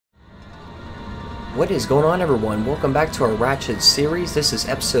What is going on, everyone? Welcome back to our Ratchet series. This is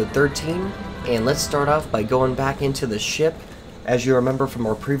episode 13, and let's start off by going back into the ship. As you remember from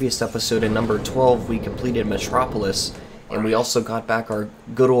our previous episode in number 12, we completed Metropolis, and we also got back our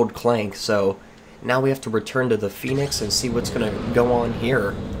good old Clank, so now we have to return to the Phoenix and see what's going to go on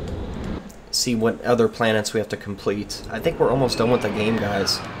here. See what other planets we have to complete. I think we're almost done with the game,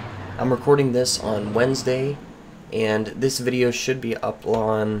 guys. I'm recording this on Wednesday, and this video should be up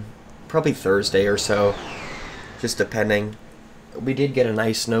on probably Thursday or so, just depending. We did get a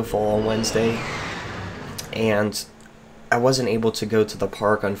nice snowfall on Wednesday, and I wasn't able to go to the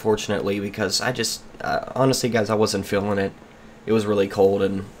park, unfortunately, because I just, honestly guys, I wasn't feeling it. It was really cold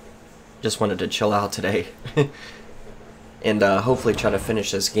and just wanted to chill out today. And hopefully try to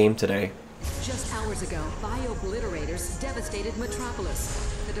finish this game today. Just hours ago, bio-obliterators devastated Metropolis.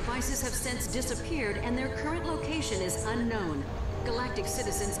 The devices have since disappeared, and their current location is unknown. Galactic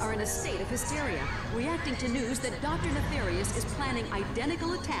citizens are in a state of hysteria, reacting to news that Dr. Nefarious is planning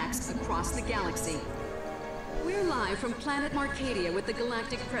identical attacks across the galaxy. We're live from planet Marcadia with the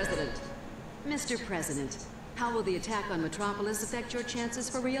Galactic President. Mr. President, how will the attack on Metropolis affect your chances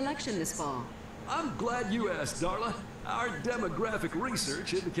for re-election this fall? I'm glad you asked, Darla. Our demographic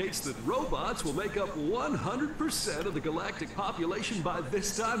research indicates that robots will make up 100% of the galactic population by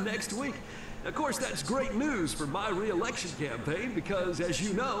this time next week. Of course, that's great news for my re-election campaign because, as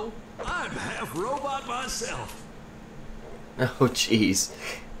you know, I'm half robot myself. Oh, jeez.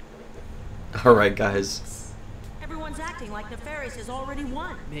 Alright, guys. Everyone's acting like Nefarious has already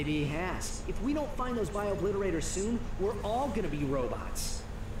won. Maybe he has. If we don't find those bio-obliterators soon, we're all gonna be robots.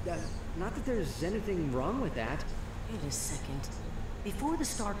 Not that there's anything wrong with that. Wait a second. Before the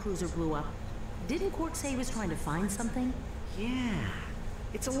Star Cruiser blew up, didn't Qwark say he was trying to find something? Yeah.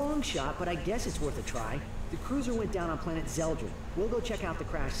 It's a long shot, but I guess it's worth a try. The cruiser went down on planet Zeldrin. We'll go check out the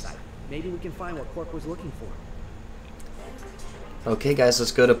crash site. Maybe we can find what Qwark was looking for. Okay, guys,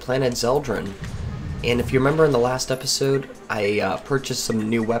 let's go to planet Zeldrin. And if you remember in the last episode, I purchased some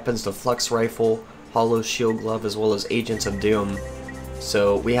new weapons, the Flux Rifle, Hollow Shield Glove, as well as Agents of Doom.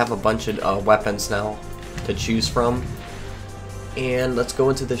 So we have a bunch of weapons now to choose from. And let's go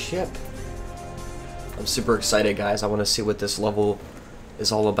into the ship. I'm super excited, guys. I want to see what this level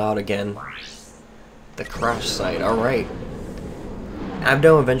is all about again. The crash site, alright. I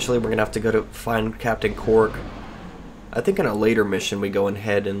know eventually we're going to have to go to find Captain Qwark. I think in a later mission we go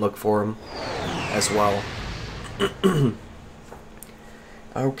ahead and look for him as well.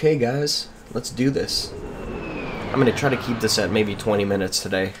 Okay, guys, let's do this. I'm going to try to keep this at maybe 20 minutes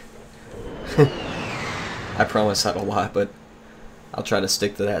today. I promise that a lot, but I'll try to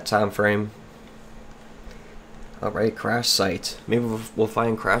stick to that time frame. Alright, crash site. Maybe we'll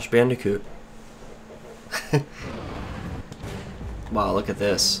find Crash Bandicoot. Wow, look at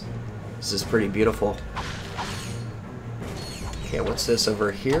this. This is pretty beautiful. Okay, what's this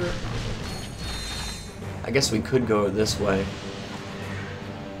over here? I guess we could go this way.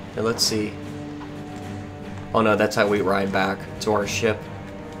 Okay, let's see. Oh no, that's how we ride back to our ship.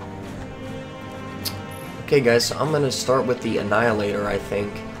 Okay guys, so I'm gonna start with the Annihilator, I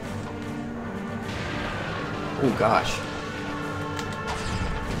think. Oh gosh.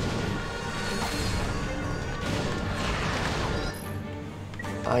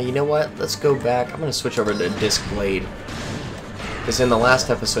 You know what? Let's go back. I'm gonna switch over to Disc Blade. Because in the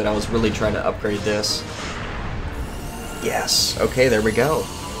last episode I was really trying to upgrade this. Yes. Okay, there we go.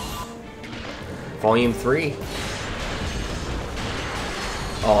 Volume 3.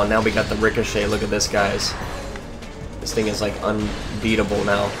 Oh, now we got the Ricochet. Look at this, guys. This thing is like unbeatable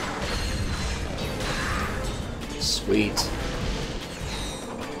now. Sweet.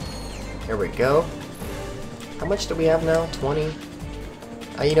 Here we go. How much do we have now? 20?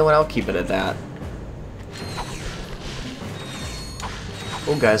 You know what? I'll keep it at that.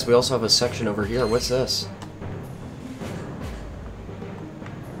 Oh, guys, we also have a section over here. What's this?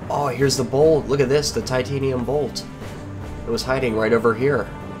 Oh, here's the bolt. Look at this, the titanium bolt. It was hiding right over here.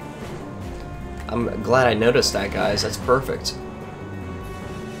 I'm glad I noticed that, guys. That's perfect.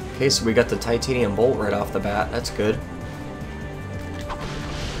 Okay, so we got the titanium bolt right off the bat. That's good.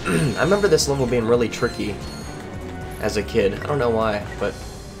 I remember this level being really tricky as a kid. I don't know why, but...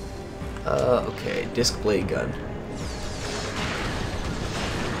 okay, disc blade gun.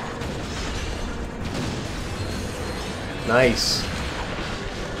 Nice.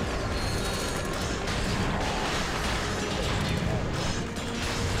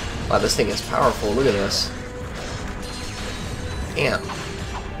 Wow, this thing is powerful. Look at this. Damn.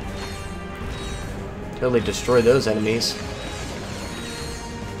 Totally destroy those enemies.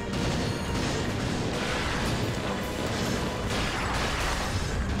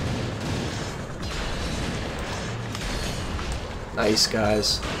 Nice,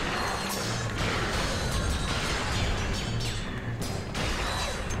 guys.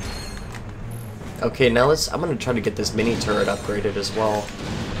 Okay, now I'm gonna try to get this mini turret upgraded as well.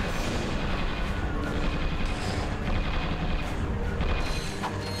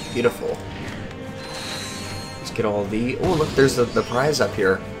 Beautiful. Let's get all the... Oh, look, there's the prize up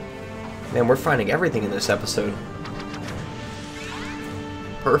here. Man, we're finding everything in this episode.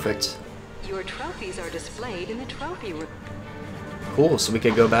 Perfect. Your trophies are displayed in the trophy room. Cool, so we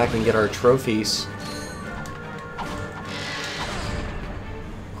could go back and get our trophies.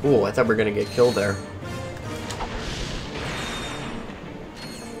 Cool, I thought we were gonna get killed there.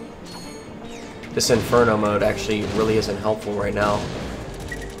 This Inferno mode actually really isn't helpful right now.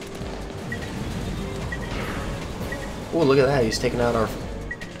 Oh, look at that, he's taking out our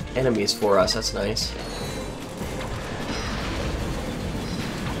enemies for us, that's nice.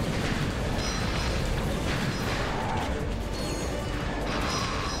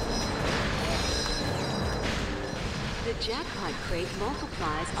 The jackpot crate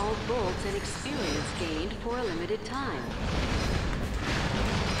multiplies all bolts and experience gained for a limited time.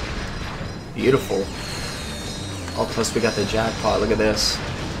 Beautiful. Oh, plus we got the jackpot, look at this.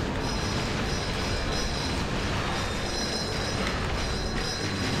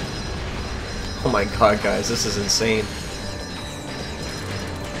 Oh my god, guys, this is insane.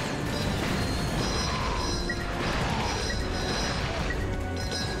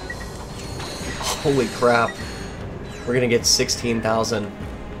 Holy crap. We're gonna get 16,000.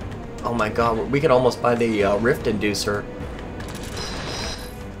 Oh my god, we could almost buy the Rift Inducer.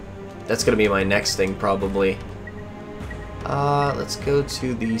 That's gonna be my next thing, probably. Let's go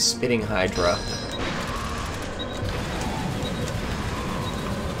to the Spitting Hydra.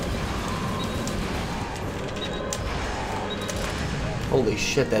 Holy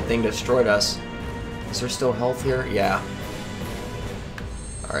shit, that thing destroyed us. Is there still health here? Yeah.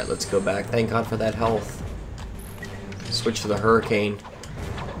 Alright, let's go back. Thank God for that health. Switch to the Hurricane.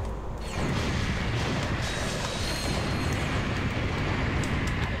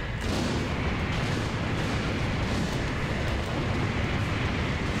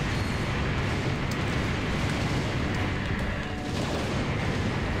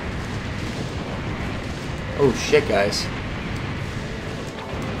 Oh shit, guys.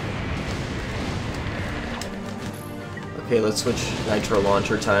 Okay, let's switch Nitro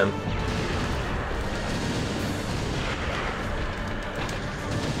Launcher time.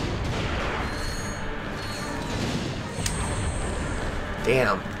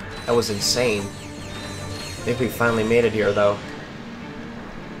 Damn, that was insane. I think we finally made it here, though.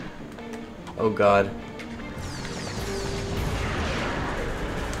 Oh god.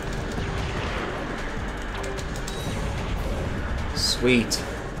 Sweet.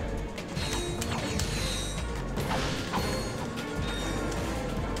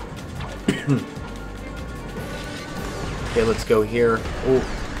 Okay, let's go here. Ooh.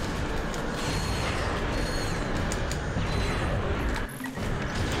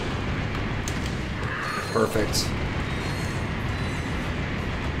 Perfect.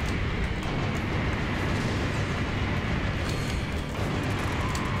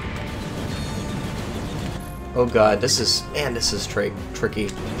 Oh god, this is tricky.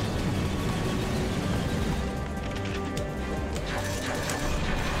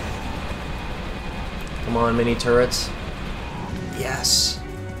 Come on, mini turrets. Yes.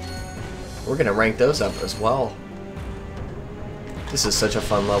 We're gonna rank those up as well. This is such a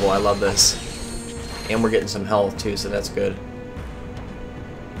fun level, I love this. And we're getting some health too, so that's good.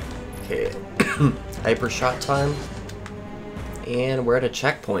 Okay, hyper shot time. And we're at a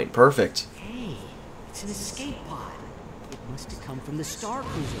checkpoint, perfect. Hey, it's an escape pod. It must have come from the Star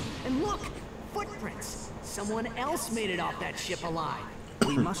Cruiser. And look, footprints. Someone else made it off that ship alive.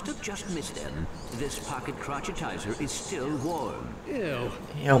 We must have just missed them. This pocket crotchetizer is still warm. Ew.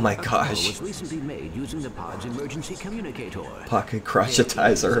 Oh my A call gosh. was recently made using the pod's emergency communicator. Pocket Here is a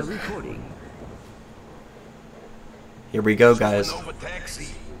crotchetizer. recording. Here we go, guys. Over taxi.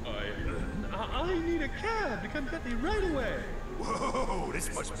 I need a cab to come get me right away. Whoa, this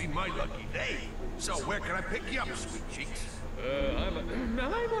must be my lucky day. So where can I pick you up, sweet cheeks?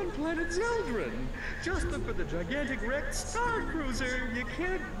 I'm on planet Zeldrin. Just look for the gigantic wrecked Star Cruiser. You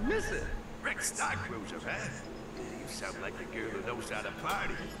can't miss it. Wrecked Star Cruiser, huh? You sound like a girl who knows how to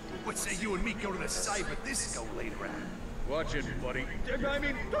party. What say you and me go to the cyber disco later on? Watch it, buddy. I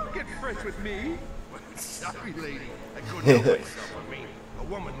mean, don't get fresh with me. Well, sorry, lady. I couldn't help myself. I mean, a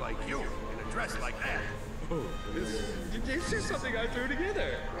woman like you in a dress like that. Oh, this is something I threw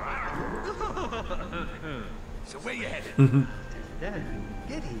together. So where you headed? Dad,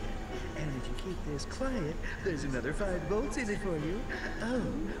 get here and if you keep this quiet, there's another 5 volts in it for you. Oh,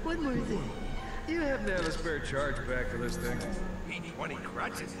 one more thing. You happen to have a spare charge back for this thing? P20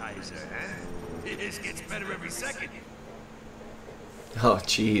 Crotchetizer, huh? This gets better every second. Oh,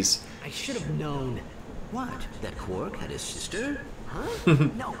 jeez. I should have known. What? That Qwark had a sister? Huh?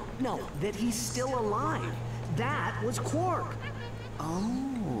 No, that he's still alive. That was Qwark.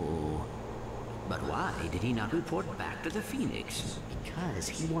 Oh. But why did he not report back to the Phoenix? Because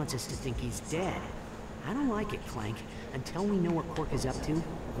he wants us to think he's dead. I don't like it, Clank. Until we know what Qwark is up to,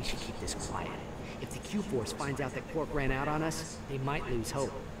 we should keep this quiet. If the Q-Force finds out that Qwark ran out on us, they might lose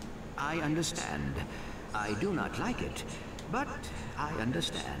hope. I understand. I do not like it, but I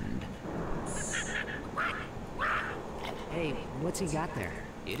understand. Hey, what's he got there?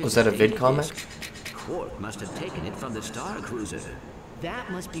 Was that a vid comic? Qwark must have taken it from the Star Cruiser.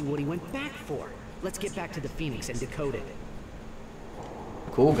 That must be what he went back for. Let's get back to the Phoenix and decode it.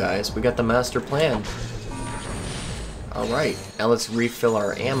 Cool, guys. We got the master plan. Alright, now let's refill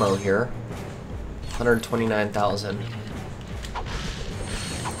our ammo here. 129,000.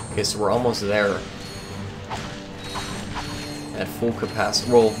 Okay, so we're almost there. At full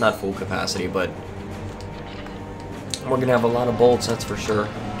capacity. Well, not full capacity, but we're gonna have a lot of bolts, that's for sure.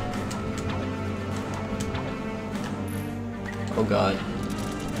 Oh god.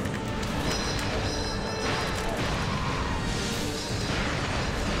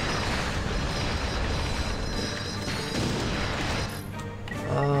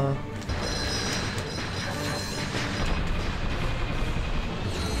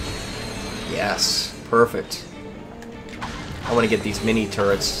 Yes, perfect. I want to get these mini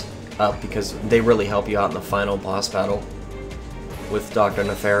turrets up because they really help you out in the final boss battle with Dr.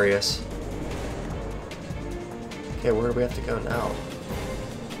 Nefarious. Okay, where do we have to go now?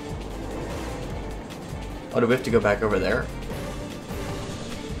 Oh, do we have to go back over there?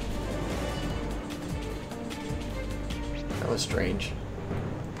 That was strange.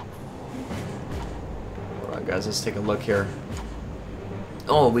 Hold on, guys, let's take a look here.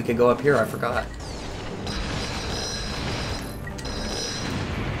 Oh, we can go up here, I forgot.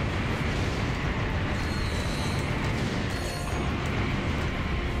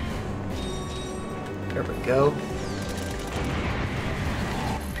 There we go.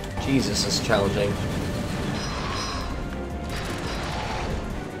 Jesus, this is challenging.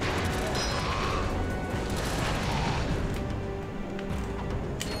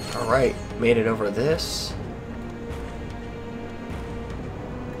 Alright, made it over this.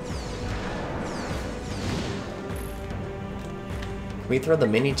 Can we throw the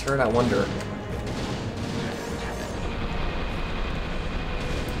mini turret? I wonder.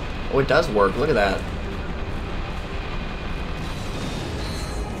 Oh, it does work. Look at that.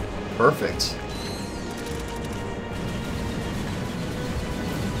 Perfect.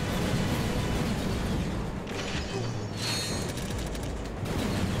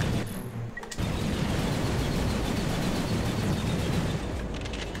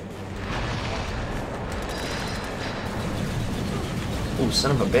 Ooh,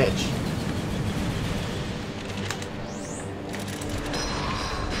 son of a bitch.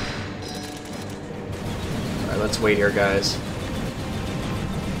 Alright, let's wait here, guys.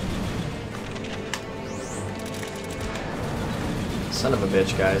 Son of a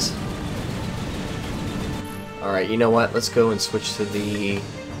bitch, guys. Alright, you know what? Let's go and switch to the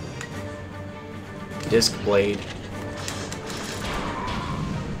disc blade.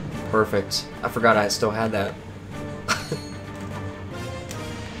 Perfect. I forgot I still had that.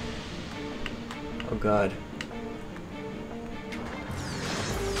 Oh god.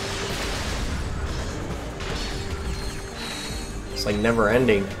 It's like never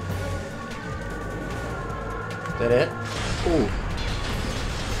ending. Is that it? Ooh.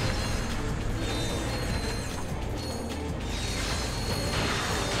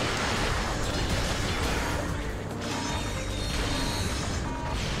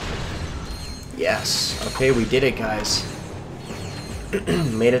 Yes. Okay, we did it, guys.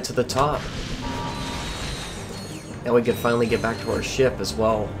 Made it to the top. Now we can finally get back to our ship as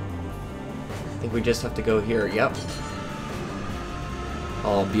well. I think we just have to go here. Yep.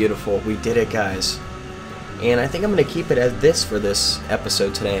 Oh, beautiful. We did it, guys. And I think I'm going to keep it as this for this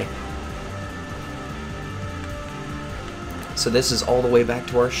episode today. So this is all the way back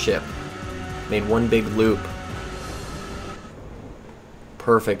to our ship. Made one big loop.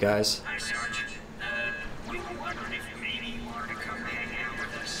 Perfect, guys. Hi, Sergeant. We were wondering if maybe you wanted to come hang out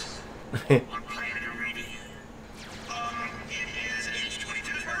with us on Planet Iridium. It is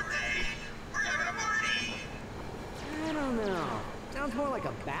H-22's birthday. We're having a party. I don't know. Sounds more like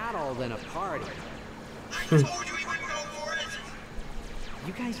a battle than a party. I told you we wouldn't go for it.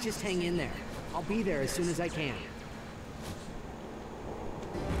 You guys just hang in there. I'll be there as soon as I can.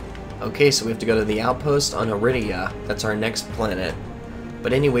 Okay, so we have to go to the outpost on Iridia. That's our next planet.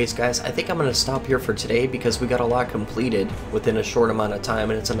 But anyways, guys, I think I'm going to stop here for today because we got a lot completed within a short amount of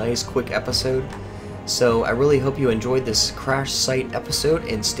time, and it's a nice quick episode. So I really hope you enjoyed this crash site episode,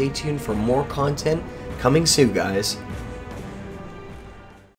 and stay tuned for more content coming soon, guys.